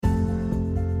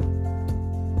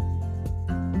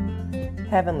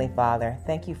Heavenly Father,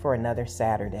 thank you for another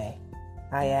Saturday.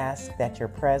 I ask that your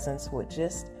presence would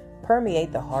just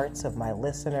permeate the hearts of my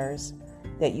listeners,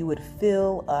 that you would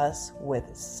fill us with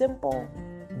simple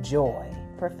joy,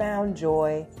 profound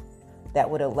joy that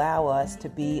would allow us to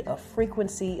be a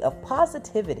frequency of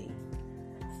positivity.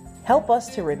 Help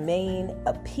us to remain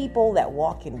a people that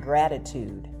walk in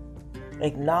gratitude,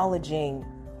 acknowledging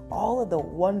all of the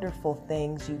wonderful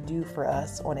things you do for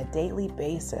us on a daily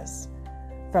basis.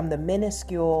 From the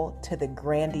minuscule to the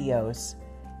grandiose,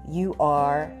 you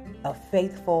are a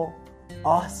faithful,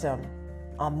 awesome,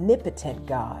 omnipotent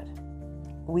God.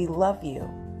 We love you.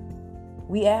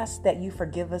 We ask that you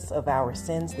forgive us of our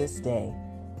sins this day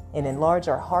and enlarge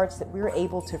our hearts that we're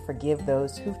able to forgive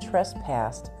those who've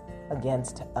trespassed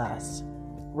against us.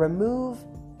 Remove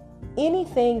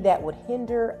anything that would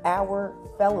hinder our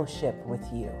fellowship with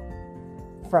you,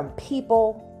 from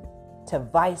people to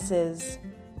vices,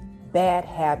 bad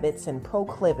habits, and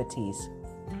proclivities.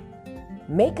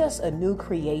 Make us a new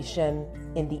creation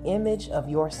in the image of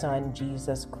your Son,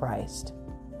 Jesus Christ.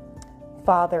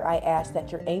 Father, I ask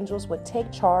that your angels would take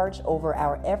charge over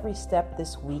our every step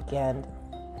this weekend,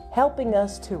 helping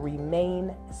us to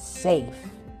remain safe.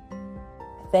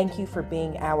 Thank you for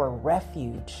being our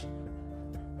refuge,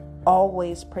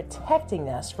 always protecting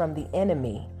us from the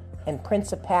enemy and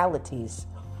principalities,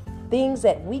 things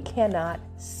that we cannot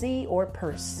see or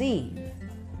perceive.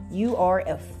 You are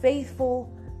a faithful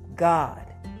God,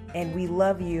 and we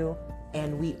love you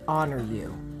and we honor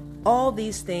you. All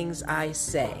these things I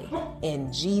say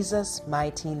in Jesus'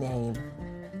 mighty name.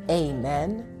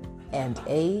 Amen and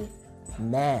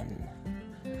amen.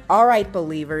 All right,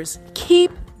 believers,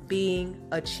 keep being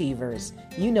achievers.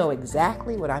 You know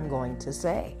exactly what I'm going to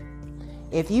say.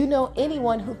 If you know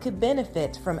anyone who could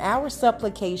benefit from our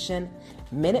supplication,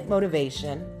 minute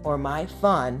motivation, or my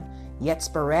fun yet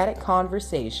sporadic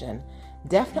conversation,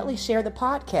 definitely share the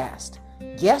podcast.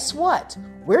 Guess what?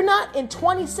 We're not in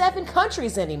 27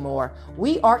 countries anymore.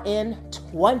 We are in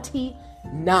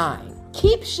 29.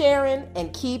 Keep sharing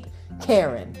and keep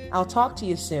caring. I'll talk to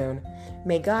you soon.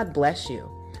 May God bless you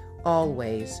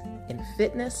always in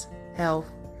fitness,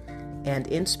 health, and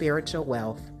in spiritual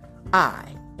wealth. I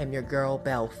am your girl,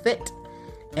 Belle Fit,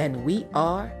 and we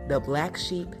are the Black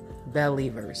Sheep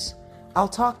Believers. I'll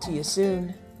talk to you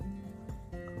soon.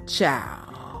 Ciao.